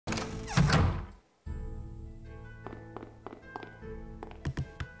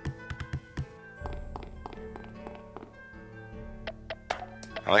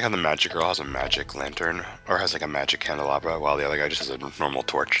I like how the magic girl has a magic lantern, or has like a magic candelabra, while the other guy just has a normal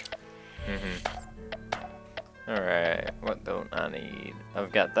torch. Alright, what don't I need?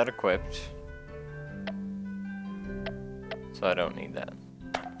 I've got that equipped. So I don't need that.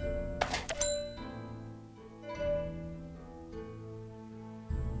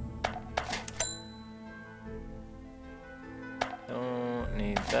 Don't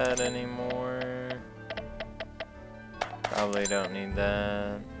need that anymore. Probably don't need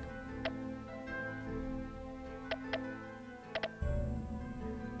that.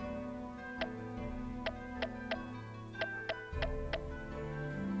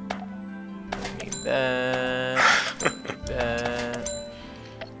 That.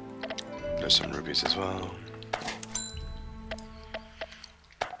 There's some rubies as well.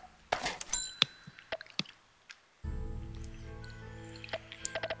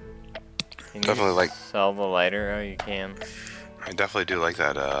 Can Definitely you like. sell the lighter? Oh, you can. I definitely do like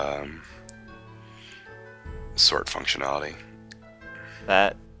that sort functionality.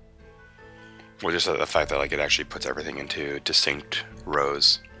 That. Well, just the fact that like it actually puts everything into distinct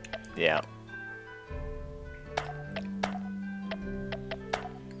rows. Yeah.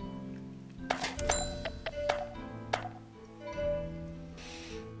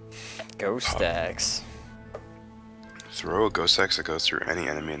 Ghost axe. Throw a ghost axe that goes through any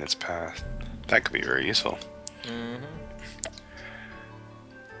enemy in its path. That could be very useful.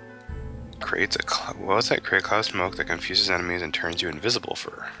 Creates a what was that? Create a cloud of smoke that confuses enemies and turns you invisible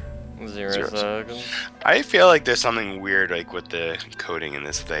for 0 seconds. I feel like there's something weird like with the coding in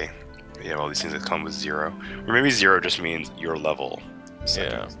this. They have all these things that come with 0, or maybe 0 just means your level.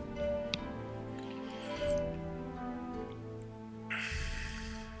 Seconds. Yeah.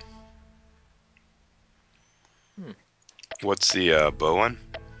 What's the bow one?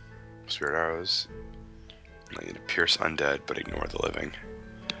 Spirit arrows. Like to pierce undead but ignore the living.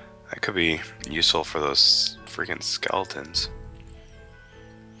 That could be useful for those freaking skeletons.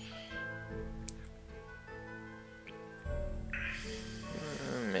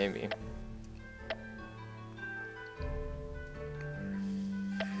 Maybe.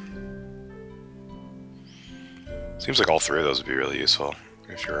 Seems like all 3 of those would be really useful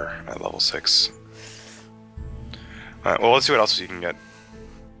if you're at level 6. Alright, well, let's see what else you can get.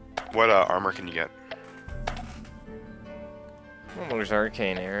 What armor can you get? Well, those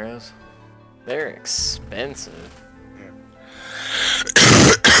arcane arrows. They're expensive.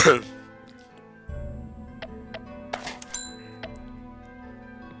 Yeah.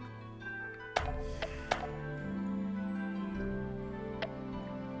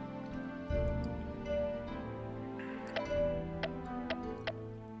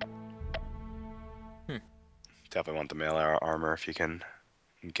 Definitely want the mail armor if you can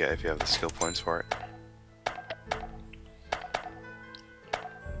get, if you have the skill points for it.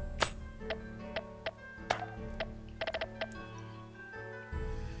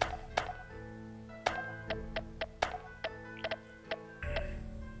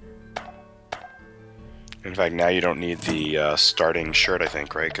 In fact, now you don't need the starting shirt, I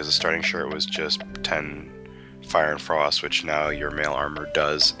think, right? Because the starting shirt was just 10 fire and frost, which now your mail armor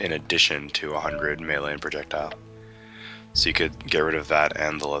does in addition to 100 melee and projectile. So you could get rid of that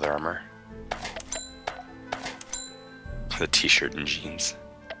and the leather armor. The t-shirt and jeans.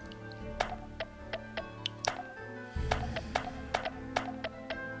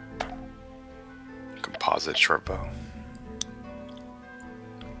 Composite short bow.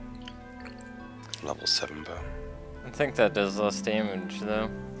 Level 7 bow. I think that does less damage, though.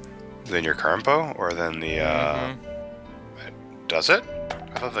 Than your current bow, or than the, Does it?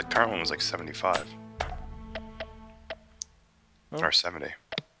 I thought the current one was like 75. Oh. Or 70.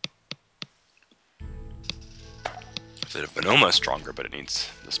 The Venoma is stronger, but it needs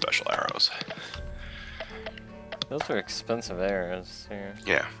the special arrows. Those are expensive arrows, too.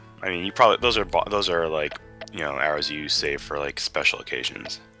 Yeah. I mean, you probably... Those are like, you know, arrows you save for, like, special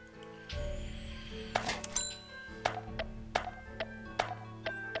occasions.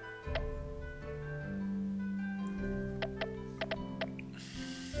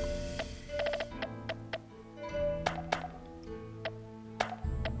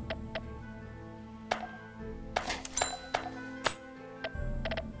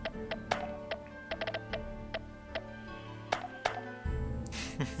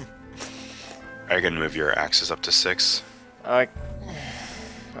 Are you gonna move your axes up to 6? I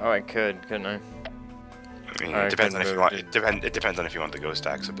could, couldn't I? I mean, it depends on if you want. It depends on if you want the ghost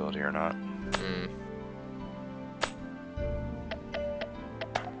axe ability or not.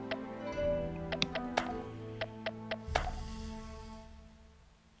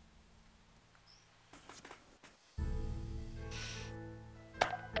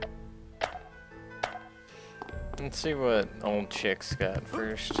 Let's see what old chick's got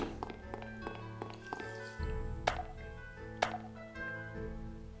first.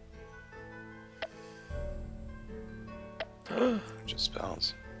 Just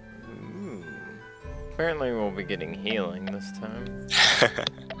spells. Ooh. Apparently we'll be getting healing this time.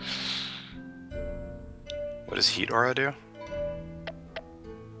 What does Heat Aura do?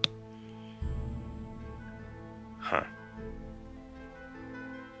 Huh.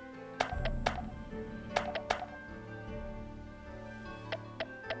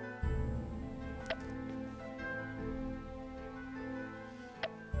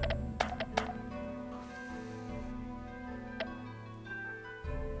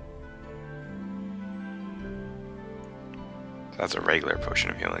 That's a regular potion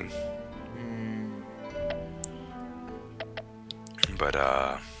of healing. But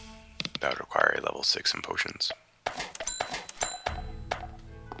that would require a level 6 in potions.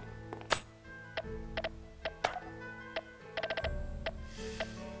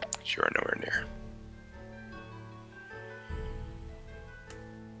 Which you are nowhere near.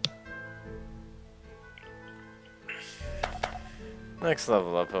 Next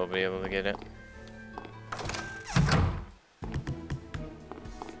level up, I'll be able to get it.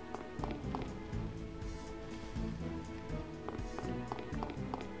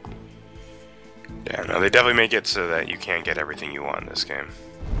 Yeah, no, they definitely make it so that you can't get everything you want in this game.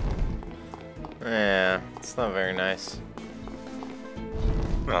 Yeah, it's not very nice.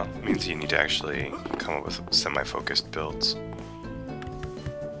 Well, it means you need to actually come up with semi-focused builds.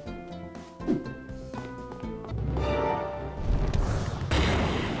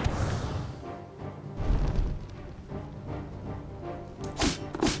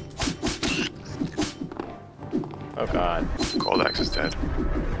 Oh god. Cold Axe is dead.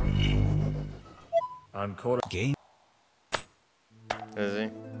 I'm caught game. Is he?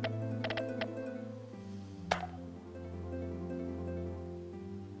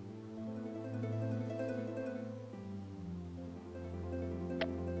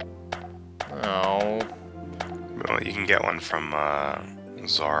 Oh. Well, you can get one from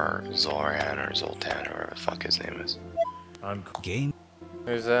Zoran or Zoltan or whatever the fuck his name is. I'm game.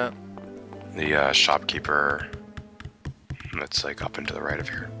 Who's that? The shopkeeper that's like up and to the right of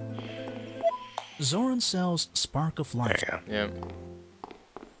here. Zoran sells Spark of There Life. you go. Yep.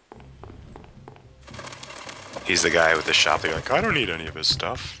 He's the guy with the shop that you're like, I don't need any of his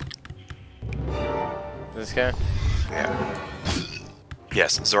stuff. This guy? Yeah.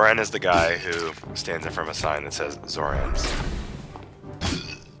 Yes, Zoran is the guy who stands in front of a sign that says Zoran's.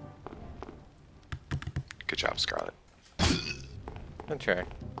 Good job, Scarlet. Good try.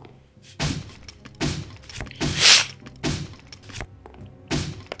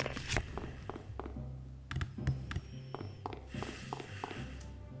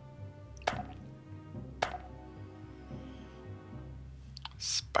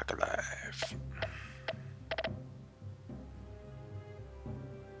 Spark Alive.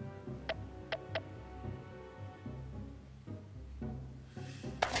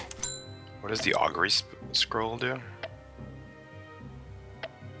 What does the augury scroll do?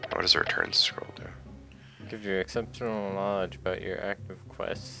 What does the return scroll do? Gives you exceptional knowledge about your active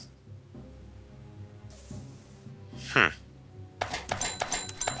quests.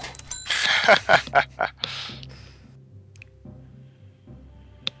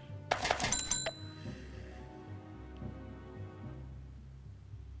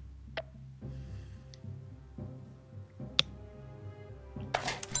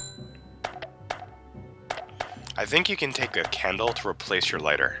 I think you can take a candle to replace your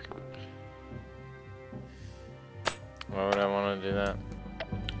lighter. Why would I want to do that?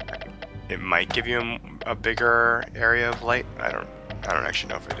 It might give you a bigger area of light. I don't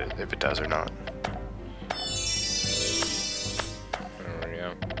actually know if it does or not. There we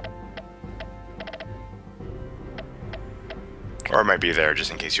go. Or it might be there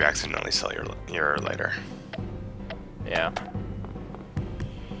just in case you accidentally sell your lighter. Yeah.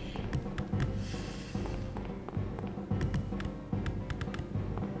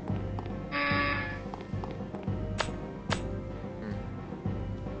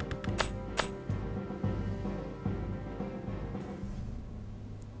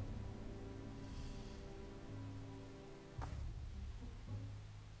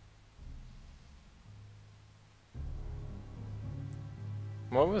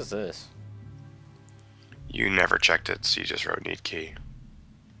 What was this? You never checked it, so you just wrote need key.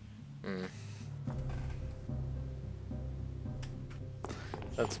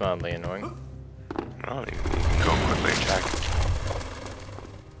 That's mildly annoying. Well, you can go quickly and check.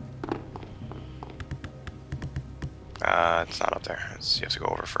 It's not up there. You have to go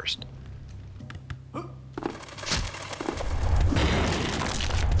over first.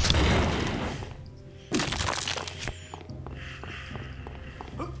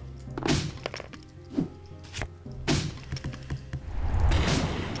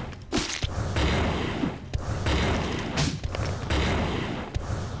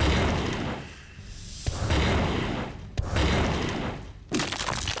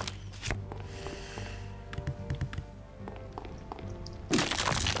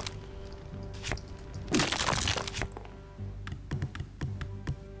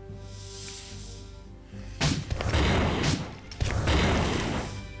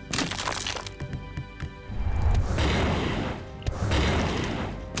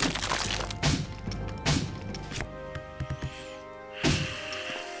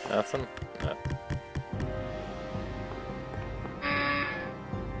 Nothing? No.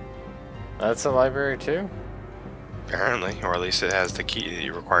 That's a library too? Apparently, or at least it has the key.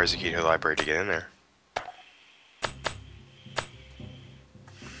 It requires the key to the library to get in there.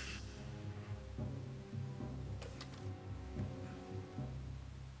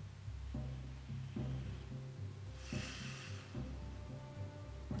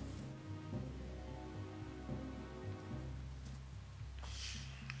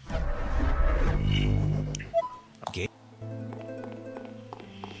 Game.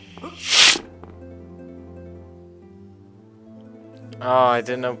 Oh, I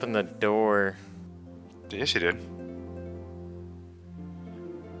didn't open the door. Yes, you did.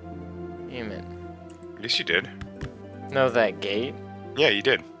 Damn it. Yes, you did. No, that gate? Yeah, you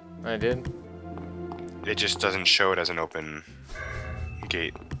did. I did? It just doesn't show it as an open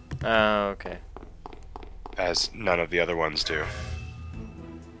gate, Oh, okay. as none of the other ones do.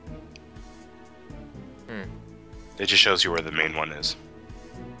 Hmm. It just shows you where the main one is.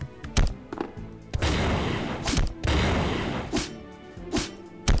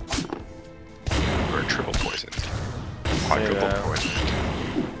 You're triple poisoned. Quadruple poisoned.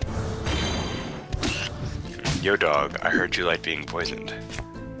 Yo dog, I heard you like being poisoned.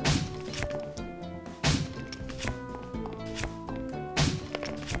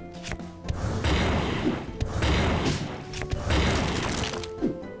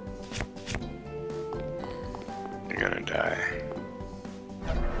 You're gonna die.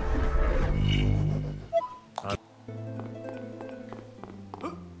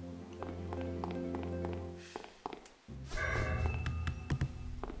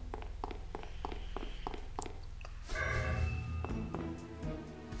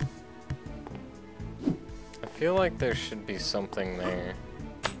 I feel like there should be something there.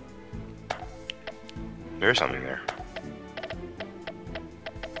 There's something there.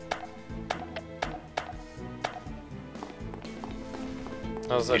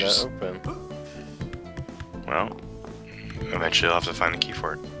 How's You that just- open? Well, eventually I'll have to find the key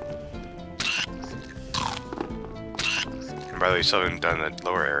for it. And by the way, you still haven't done the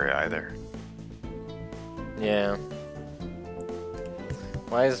lower area either. Yeah.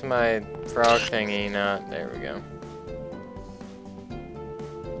 Why is my frog thingy not... There we go.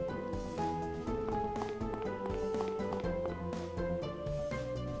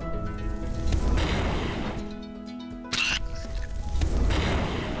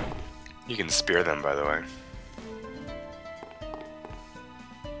 You can spear them, by the way.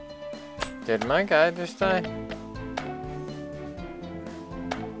 Did my guy just die?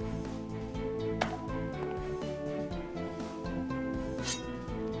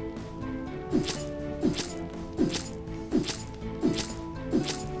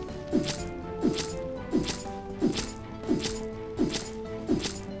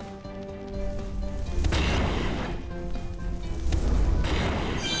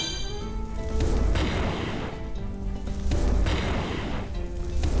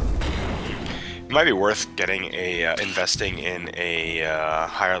 It might be worth getting a investing in a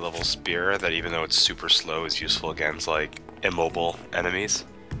higher level spear that, even though it's super slow, is useful against like immobile enemies.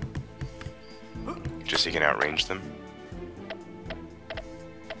 Just so you can outrange them.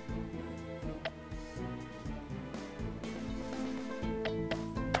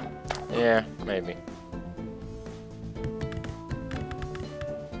 Yeah, maybe.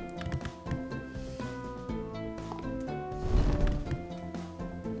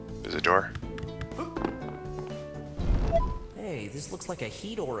 There's a door. Hey, this looks like a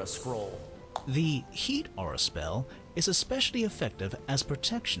heat aura scroll. The Heat Aura spell is especially effective as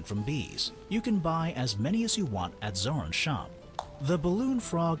protection from bees. You can buy as many as you want at Zoran's shop. The balloon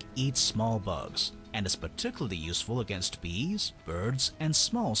frog eats small bugs and is particularly useful against bees, birds, and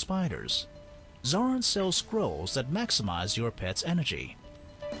small spiders. Zoran sells scrolls that maximize your pet's energy.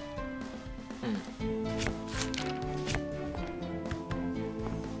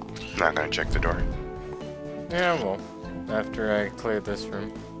 Not gonna check the door. Yeah, well, after I clear this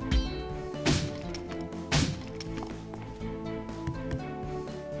room.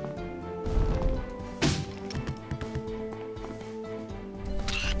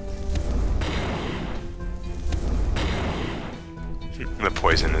 The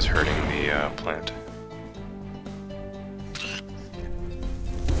poison is hurting the plant.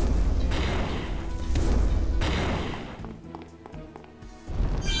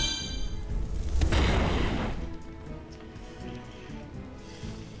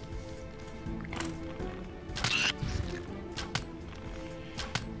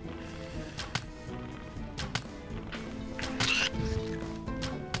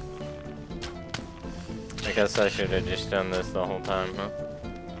 I guess I should have just done this the whole time, huh?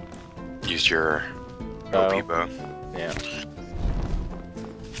 used your Bow. OP bow. Yeah.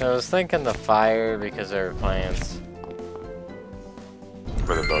 I was thinking the fire because there were plants.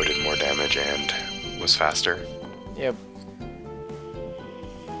 Where the bow did more damage and was faster. Yep.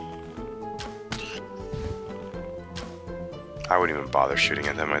 I wouldn't even bother shooting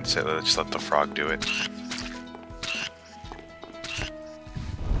at them. I'd say just let the frog do it.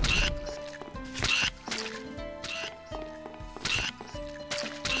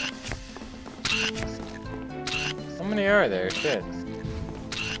 How many are there? Shit.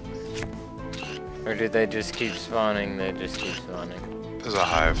 Or did they just keep spawning? They just keep spawning. There's a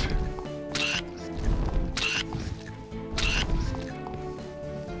hive.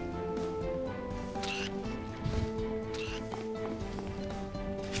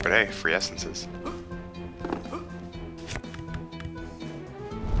 But hey, free essences.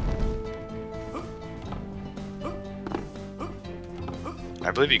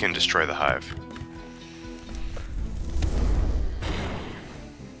 I believe you can destroy the hive.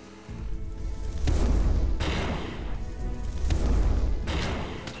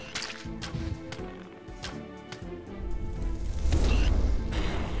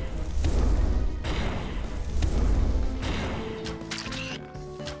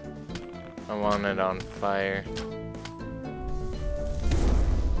 I want it on fire.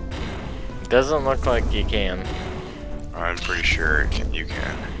 Doesn't look like you can. I'm pretty sure you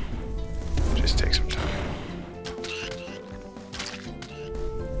can. Just take some time.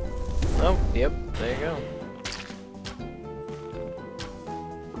 Oh, yep, there you go.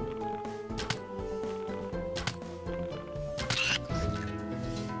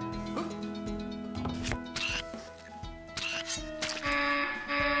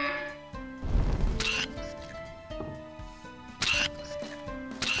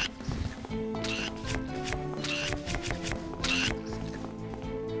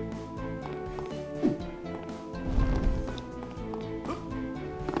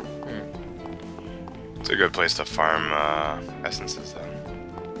 It's a good place to farm essences, though.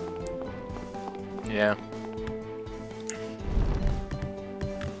 Yeah.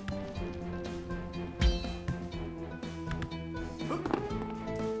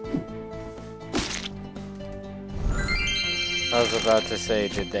 I was about to say,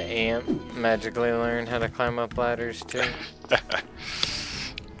 did the ant magically learn how to climb up ladders too?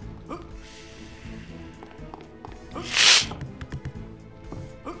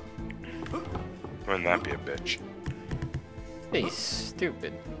 Wouldn't that be a bitch? He's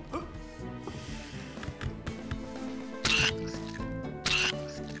stupid.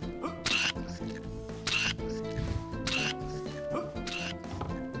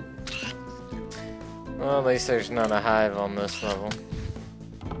 Well, at least there's not a hive on this level.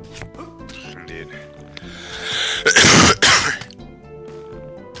 Indeed.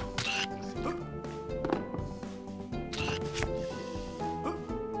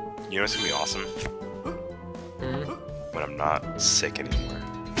 You know what's gonna be awesome? Hmm? When I'm not sick anymore.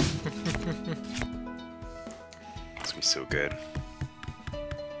 It's gonna be so good.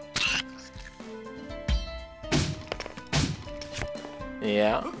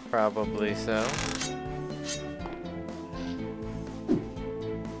 Yeah, probably so.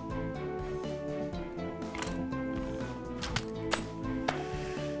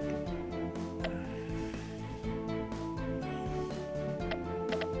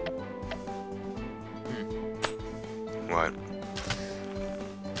 What?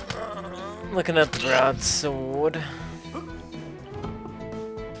 Looking at the broadsword.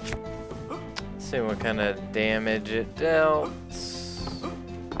 See what kind of damage it dealt.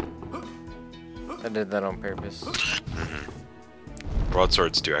 I did that on purpose.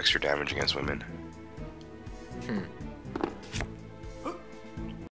 Broadswords do extra damage against women. Hmm.